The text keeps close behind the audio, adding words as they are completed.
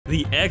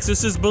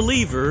Exorcist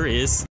believer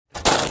is...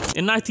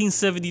 In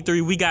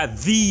 1973, we got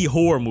the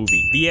horror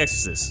movie, The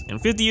Exorcist.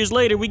 And 50 years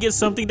later, we get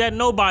something that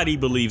nobody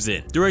believes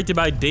in. Directed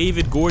by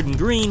David Gordon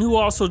Green, who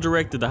also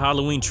directed the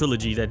Halloween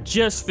trilogy that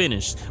just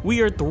finished,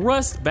 we are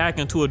thrust back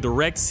into a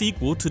direct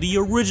sequel to the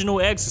original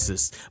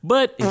Exorcist,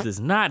 but it does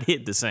not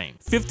hit the same.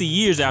 50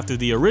 years after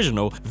the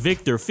original,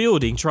 Victor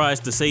Fielding tries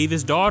to save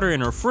his daughter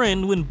and her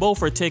friend when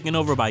both are taken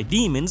over by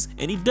demons,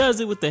 and he does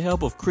it with the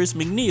help of Chris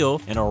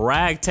McNeil and a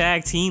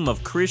ragtag team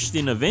of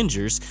Christian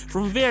Avengers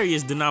from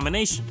various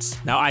denominations.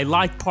 Now, I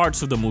liked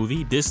parts of the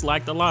movie,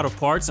 disliked a lot of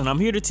parts, and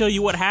I'm here to tell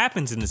you what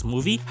happens in this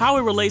movie, how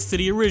it relates to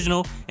the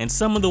original, and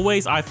some of the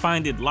ways I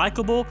find it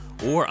likable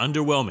or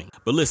underwhelming.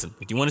 But listen,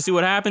 if you want to see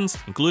what happens,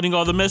 including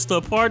all the messed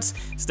up parts,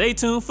 stay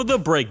tuned for the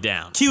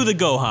breakdown. Cue the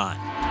Gohan.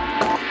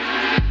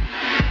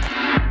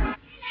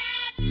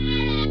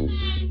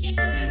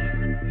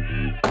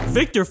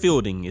 Victor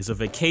Fielding is a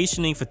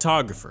vacationing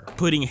photographer,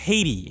 putting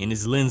Haiti in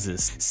his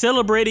lenses,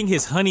 celebrating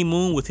his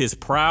honeymoon with his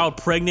proud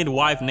pregnant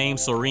wife named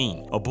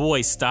Serene. A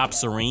boy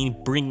stops Serene,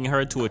 bringing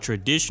her to a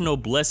traditional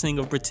blessing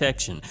of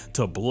protection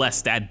to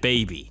bless that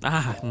baby.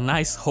 Ah,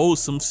 nice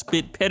wholesome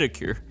spit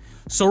pedicure.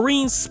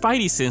 Serene's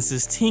spidey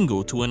senses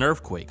tingle to an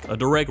earthquake, a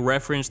direct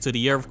reference to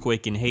the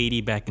earthquake in Haiti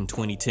back in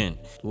 2010.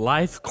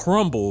 Life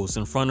crumbles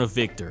in front of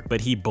Victor,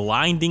 but he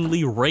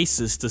blindingly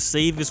races to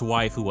save his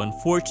wife, who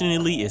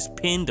unfortunately is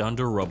pinned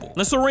under rubble.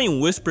 Now,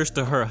 Serene whispers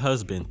to her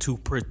husband to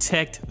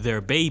protect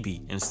their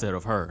baby instead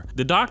of her.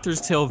 The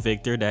doctors tell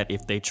Victor that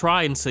if they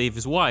try and save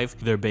his wife,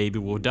 their baby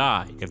will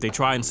die. If they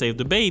try and save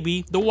the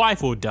baby, the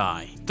wife will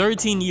die.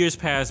 13 years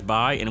pass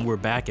by and we're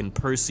back in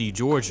Percy,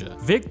 Georgia.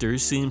 Victor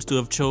seems to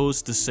have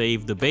chose to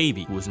save the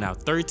baby, who is now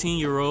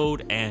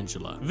 13-year-old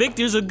Angela.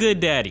 Victor's a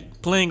good daddy,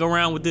 playing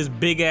around with this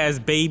big-ass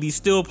baby,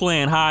 still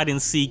playing hide and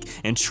seek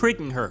and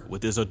tricking her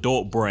with his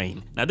adult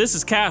brain. Now this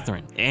is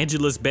Catherine,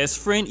 Angela's best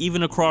friend,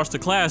 even across the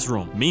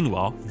classroom.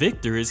 Meanwhile,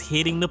 Victor is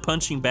hitting the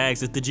punching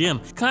bags at the gym,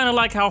 kind of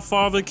like how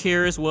Father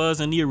Karras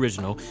was in the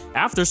original.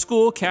 After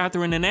school,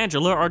 Catherine and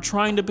Angela are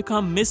trying to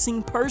become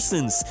missing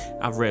persons.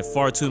 I've read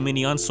far too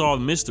many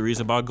unsolved mysteries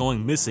about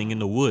going missing in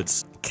the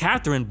woods.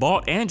 Catherine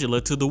brought Angela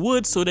to the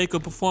woods so they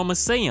could perform a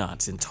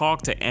seance and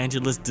talk to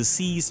Angela's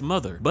deceased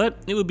mother. But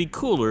it would be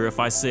cooler if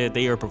I said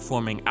they are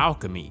performing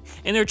alchemy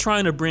and they're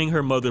trying to bring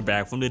her mother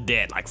back from the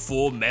dead like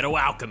Full Metal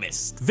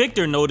Alchemist.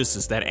 Victor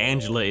notices that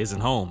Angela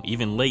isn't home,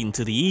 even late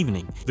into the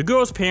evening. The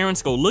girl's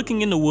parents go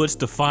looking in the woods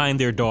to find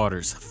their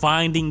daughters,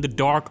 finding the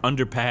dark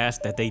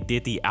underpass that they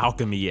did the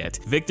alchemy at.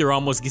 Victor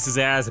almost gets his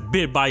ass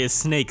bit by a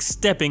snake,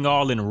 stepping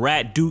all in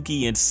rat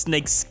dookie and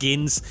snake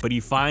skins, but he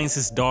finds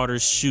his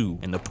daughter's shoe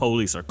and the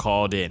police are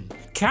called in.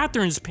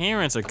 Catherine's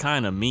parents are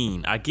kind of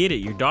mean. I get it,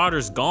 your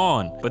daughter's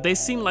gone, but they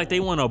seem like they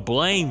want to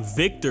blame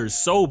Victor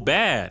so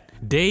bad.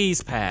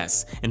 Days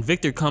pass, and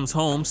Victor comes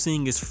home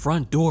seeing his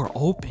front door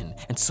open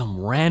and some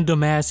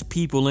random ass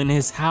people in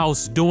his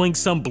house doing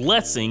some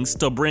blessings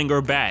to bring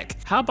her back.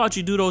 How about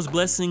you do those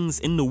blessings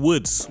in the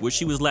woods where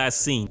she was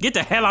last seen? Get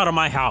the hell out of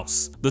my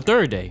house. The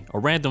third day, a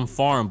random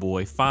farm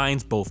boy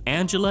finds both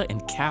Angela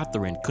and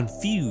Catherine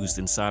confused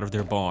inside of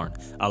their barn,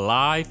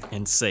 alive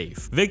and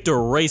safe.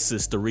 Victor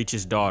races to reach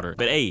his daughter,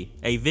 but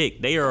hey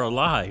Vic, they are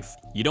alive.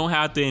 You don't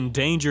have to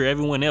endanger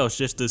everyone else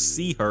just to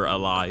see her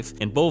alive.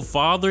 And both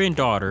father and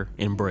daughter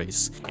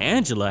embrace.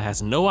 Angela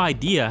has no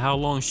idea how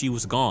long she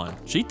was gone.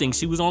 She thinks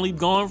she was only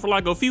gone for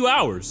like a few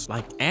hours.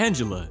 Like,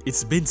 Angela,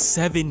 it's been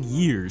 7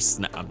 years.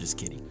 Nah, I'm just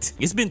kidding.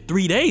 It's been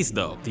 3 days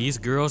though. These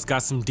girls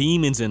got some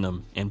demons in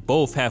them and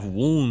both have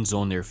wounds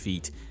on their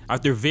feet.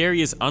 After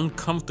various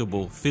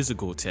uncomfortable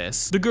physical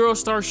tests, the girl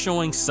starts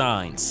showing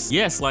signs.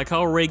 Yes, like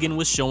how Reagan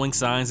was showing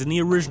signs in the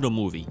original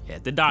movie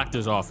at the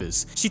doctor's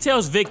office. She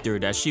tells Victor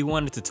that she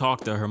wanted to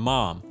talk to her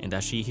mom and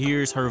that she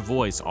hears her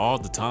voice all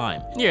the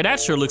time. Yeah, that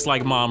sure looks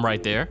like mom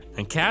right there.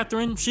 And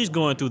Catherine, she's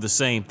going through the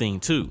same thing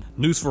too.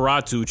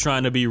 Nosferatu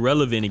trying to be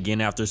relevant again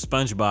after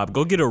SpongeBob.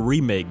 Go get a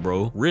remake,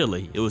 bro.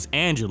 Really, it was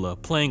Angela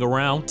playing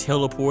around,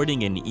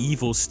 teleporting, and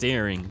evil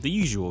staring. The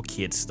usual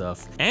kid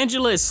stuff.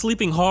 Angela is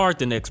sleeping hard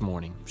the next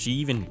morning. She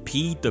even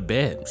peed the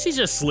bed. She's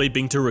just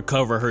sleeping to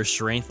recover her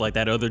strength like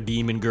that other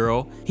demon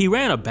girl. He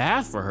ran a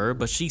bath for her,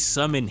 but she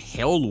summoned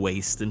hell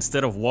waste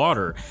instead of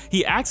water.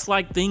 He acts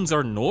like things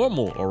are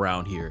normal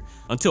around here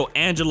until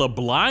Angela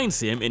blinds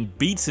him and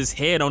beats his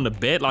head on the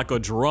bed like a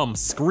drum,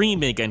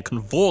 screaming and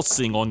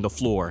convulsing on the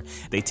floor.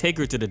 They take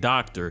her to the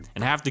doctor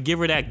and have to give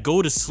her that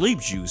go to sleep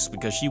juice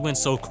because she went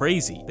so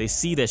crazy. They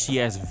see that she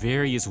has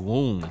various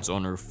wounds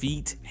on her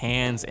feet,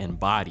 hands, and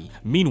body.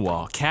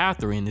 Meanwhile,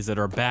 Catherine is at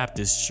her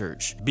Baptist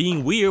church,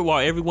 being weird while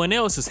everyone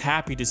else is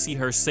happy to see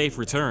her safe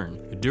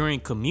return. During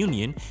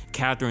communion,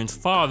 Catherine's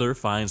father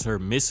finds her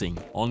missing,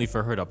 only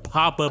for her to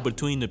pop up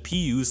between the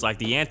pews like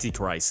the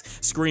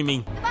Antichrist,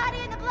 screaming, "The body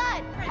and the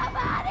blood! The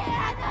body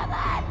and the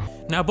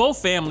blood!" Now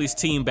both families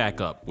team back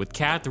up, with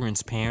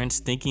Catherine's parents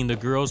thinking the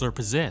girls are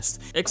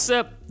possessed,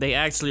 except they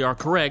actually are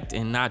correct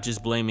and not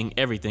just blaming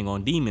everything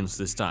on demons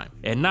this time.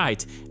 At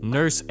night,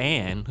 Nurse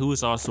Anne, who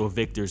is also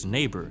Victor's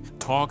neighbor,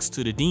 talks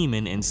to the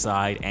demon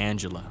inside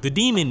Angela. The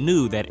demon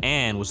knew that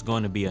Anne was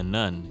going to be a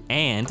nun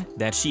and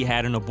that she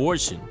had an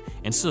abortion.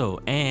 And so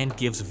Anne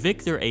gives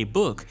Victor a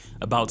book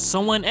about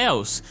someone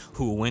else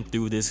who went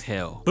through this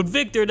hell. But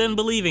Victor doesn't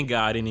believe in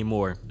God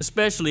anymore,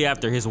 especially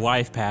after his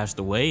wife passed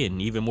away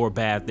and even more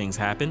bad things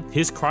happened.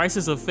 His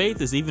crisis of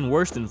faith is even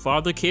worse than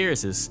Father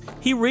Karras'.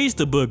 He reads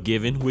the book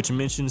given, which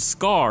mentions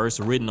scars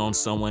written on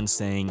someone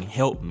saying,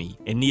 "Help me."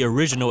 In the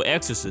original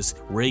Exorcist,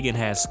 Regan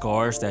had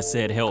scars that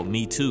said, "Help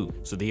me too."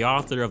 So the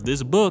author of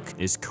this book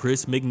is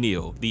Chris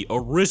McNeil, the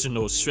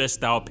original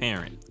stressed out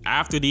parent.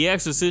 After The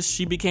Exorcist,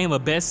 she became a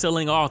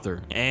best-selling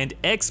author and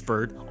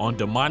expert on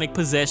demonic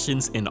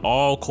possessions in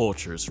all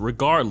cultures,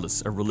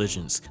 regardless of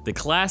religions. The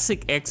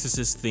classic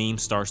Exorcist theme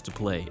starts to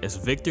play as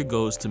Victor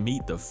goes to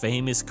meet the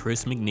famous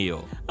Chris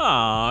McNeil.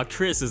 Ah,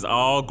 Chris is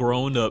all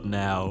grown up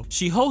now.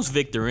 She hosts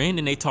Victor in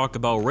and they talk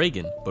about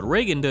Regan, but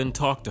Regan doesn't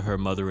talk to her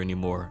mother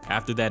anymore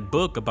after that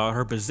book about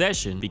her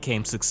possession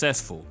became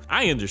successful.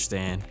 I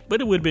understand,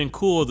 but it would have been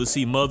cool to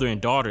see mother and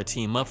daughter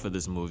team up for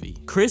this movie.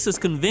 Chris is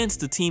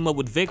convinced to team up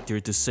with Victor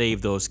to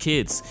save those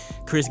kids.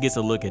 Chris gets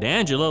a look at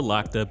Angela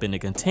locked up in the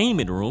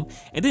containment room,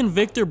 and then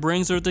Victor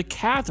brings her to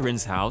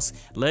Catherine's house,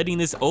 letting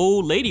this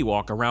old lady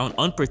walk around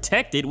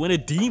unprotected when a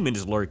demon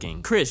is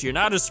lurking. Chris, you're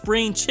not a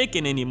spring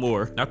chicken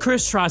anymore. Now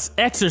Chris tries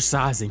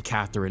exorcising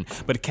Catherine,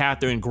 but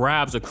Catherine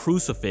grabs a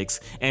crucifix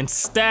and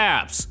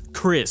stabs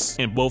Chris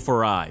in both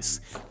her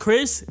eyes.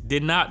 Chris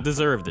did not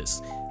deserve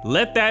this.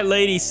 Let that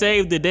lady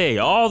save the day.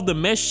 All of the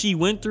mess she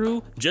went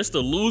through just to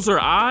lose her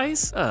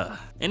eyes?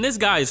 And this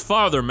guy is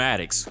Father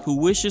Maddox, who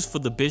wishes for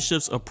the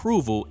bishop's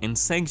approval in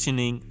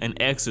sanctioning an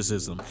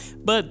exorcism,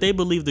 but they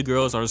believe the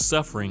girls are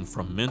suffering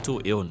from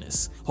mental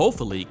illness.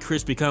 Hopefully,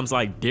 Chris becomes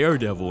like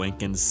Daredevil and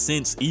can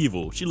sense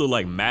evil. She look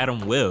like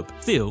Madam Web.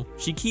 Still,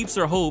 she keeps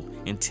her hope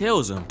and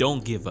tells him,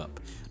 don't give up.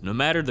 No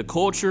matter the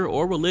culture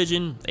or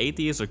religion,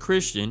 atheist or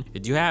Christian,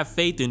 if you have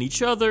faith in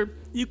each other,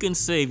 you can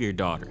save your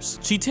daughters.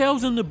 She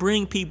tells him to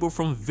bring people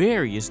from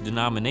various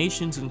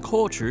denominations and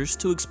cultures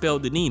to expel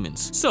the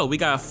demons. So we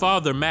got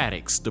Father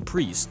Maddox, the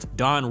priest,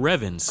 Don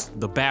Revens,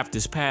 the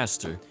Baptist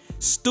pastor,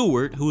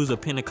 Stewart, who is a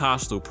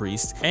Pentecostal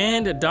priest,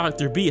 and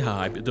Dr.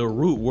 Beehive, the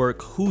root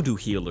work hoodoo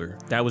healer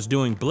that was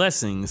doing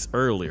blessings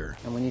earlier.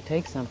 And when you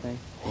take something,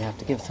 you have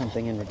to give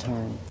something in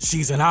return.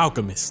 She's an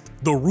alchemist,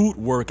 the root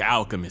work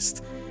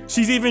alchemist.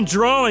 She's even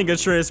drawing a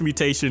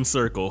transmutation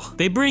circle.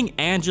 They bring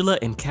Angela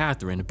and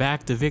Catherine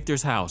back to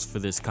Victor's house for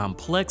this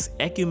complex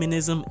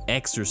ecumenism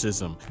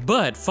exorcism.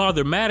 But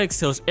Father Maddox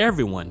tells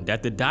everyone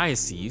that the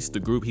diocese, the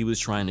group he was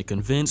trying to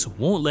convince,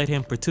 won't let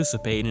him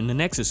participate in an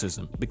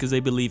exorcism because they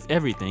believe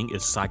everything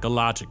is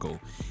psychological.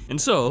 And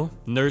so,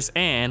 Nurse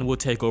Anne will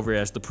take over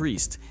as the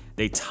priest.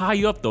 They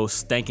tie up those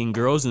stinking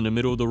girls in the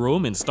middle of the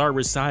room and start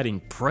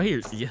reciting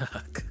prayers.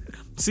 Yuck.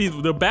 See,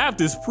 the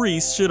Baptist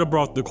priest should have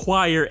brought the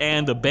choir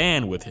and the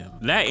band with him.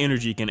 That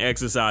energy can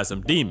exorcise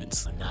some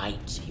demons.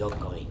 Tonight, you're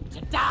going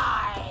to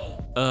die.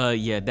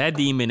 Yeah, that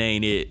demon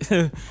ain't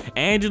it.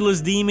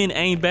 Angela's demon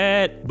ain't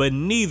bad, but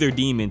neither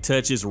demon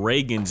touches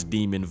Regan's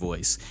demon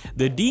voice.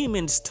 The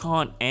demons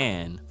taunt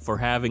Anne for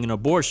having an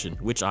abortion,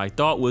 which I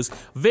thought was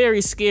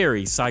very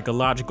scary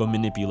psychological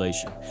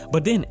manipulation.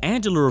 But then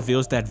Angela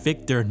reveals that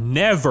Victor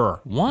never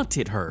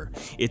wanted her.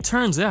 It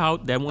turns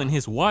out that when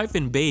his wife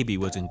and baby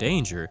was in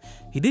danger,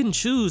 he didn't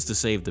choose to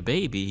save the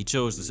baby, he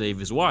chose to save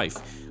his wife.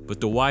 But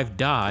the wife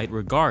died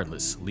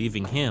regardless,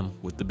 leaving him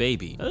with the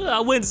baby. I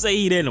wouldn't say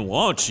he didn't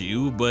want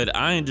you, but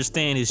I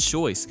understand his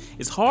choice.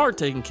 It's hard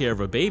taking care of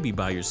a baby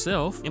by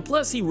yourself, and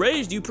plus he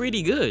raised you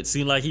pretty good.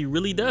 Seems like he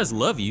really does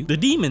love you. The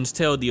demons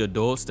tell the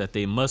adults that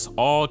they must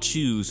all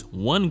choose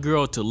one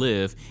girl to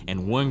live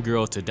and one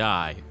girl to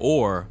die,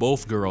 or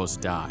both girls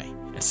die.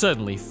 And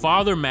suddenly,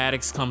 Father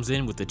Maddox comes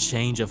in with a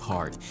change of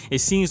heart. It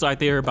seems like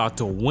they're about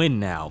to win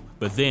now,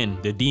 but then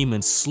the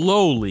demons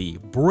slowly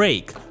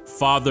break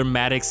Father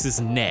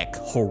Maddox's neck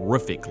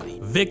horrifically.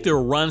 Victor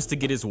runs to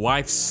get his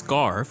wife's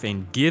scarf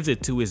and gives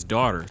it to his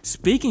daughter,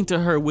 speaking to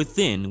her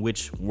within,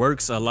 which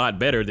works a lot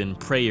better than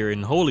prayer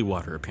and holy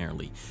water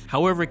apparently.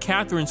 However,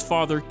 Catherine's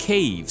father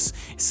caves,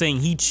 saying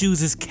he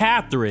chooses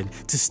Catherine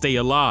to stay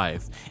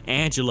alive.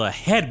 Angela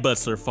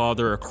headbutts her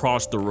father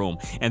across the room,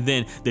 and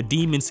then the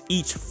demons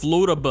each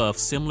float above,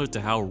 similar to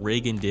how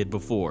Regan did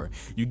before.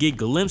 You get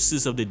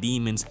glimpses of the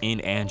demons in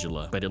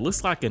Angela, but it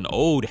looks like an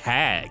old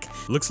hag.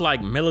 Looks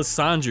like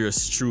Melisandre's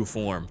true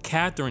form.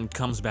 Catherine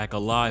comes back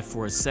alive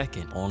for a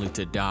second, only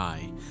to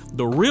die.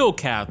 The real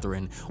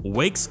Catherine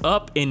wakes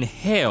up in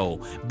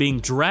hell, being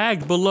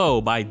dragged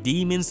below by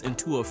demons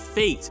into a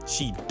fate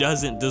she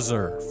doesn't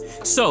deserve.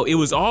 So it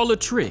was all a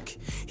trick.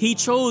 He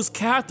chose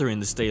Catherine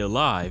to stay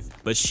alive,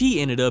 but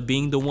she ended up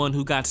being the one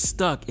who got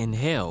stuck in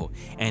hell,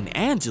 and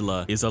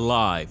Angela is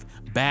alive,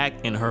 back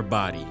in her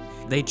body.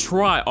 They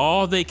try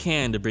all they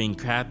can to bring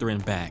Catherine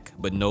back,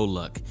 but no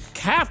luck.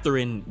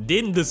 Catherine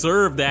didn't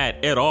deserve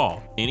that at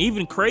all. And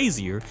even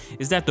crazier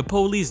is that the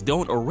police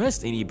don't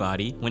arrest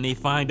anybody when they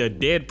find a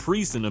dead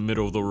priest in the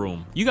middle of the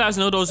room. You guys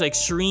know those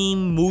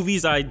extreme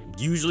movies I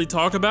usually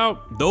talk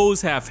about?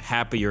 Those have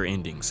happier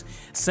endings.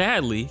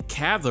 Sadly,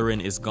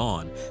 Catherine is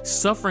gone,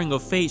 suffering a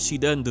fate she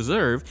doesn't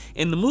deserve,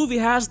 and the movie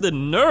has the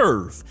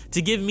nerve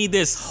to give me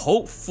this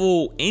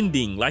hopeful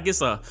ending, like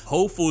it's a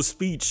hopeful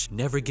speech.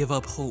 Never give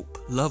up hope,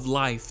 love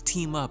life,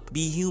 team up,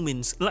 be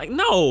humans. Like,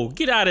 no,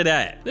 get out of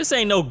that. This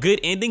ain't no good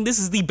ending, this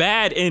is the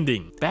bad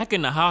ending. Back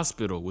in the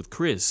hospital with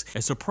Chris,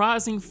 a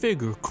surprising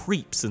figure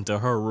creeps into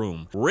her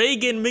room.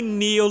 Reagan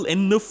McNeil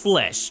in the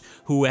flesh,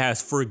 who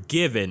has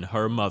forgiven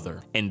her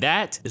mother. And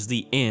that is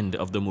the end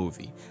of the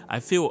movie. I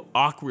feel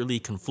awkwardly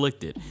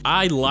conflicted.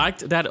 I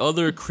liked that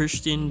other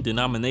Christian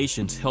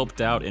denominations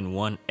helped out in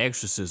one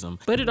exorcism,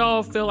 but it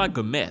all felt like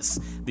a mess.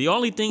 The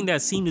only thing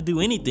that seemed to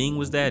do anything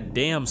was that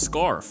damn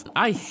scarf.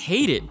 I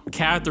hated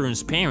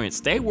Catherine's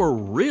parents. They were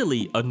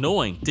really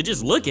annoying. To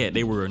just look at,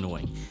 they were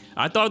annoying.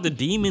 I thought the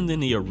demon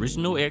in the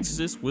original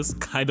Exorcist was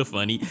kind of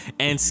funny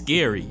and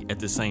scary at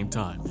the same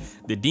time.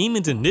 The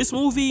demons in this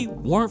movie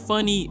weren't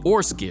funny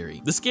or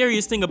scary. The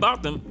scariest thing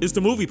about them is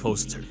the movie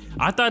poster.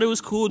 I thought it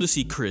was cool to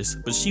see Chris,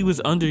 but she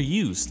was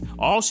underused.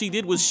 All she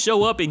did was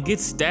show up and get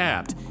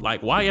stabbed.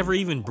 Like, why ever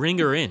even bring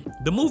her in?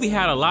 The movie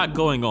had a lot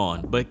going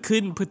on, but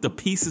couldn't put the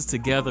pieces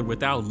together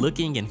without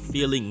looking and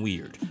feeling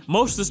weird.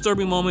 Most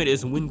disturbing moment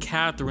is when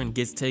Catherine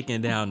gets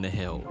taken down to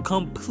hell,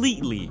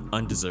 completely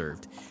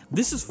undeserved.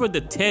 This is for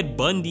the Ted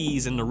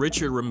Bundys and the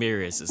Richard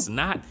Ramirez's,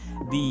 not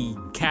the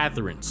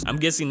Catherines. I'm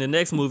guessing the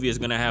next movie is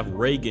gonna have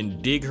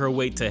Reagan dig her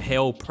way to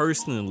hell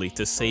personally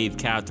to save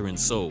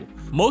Catherine's soul.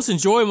 Most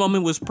enjoyable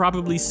moment was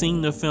probably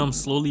seeing the film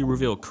slowly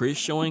reveal Chris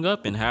showing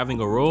up and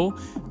having a role.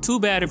 Too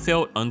bad it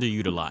felt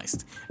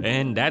underutilized.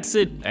 And that's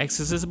it,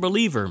 Exorcist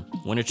Believer.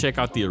 Want to check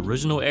out the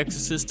original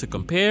Exorcist to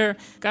compare?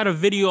 Got a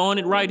video on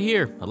it right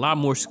here. A lot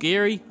more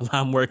scary, a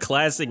lot more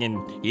classic,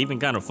 and even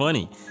kind of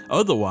funny.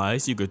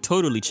 Otherwise, you could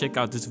totally check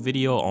out this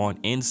video on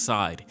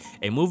Inside,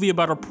 a movie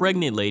about a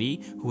pregnant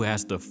lady who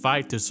has to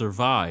fight to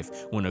survive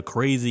when a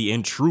crazy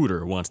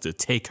intruder wants to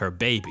take her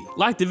baby.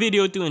 Like the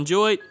video if you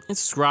enjoyed, and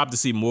subscribe to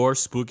see more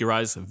Spooky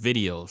Rise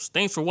videos.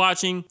 Thanks for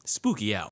watching. Spooky out.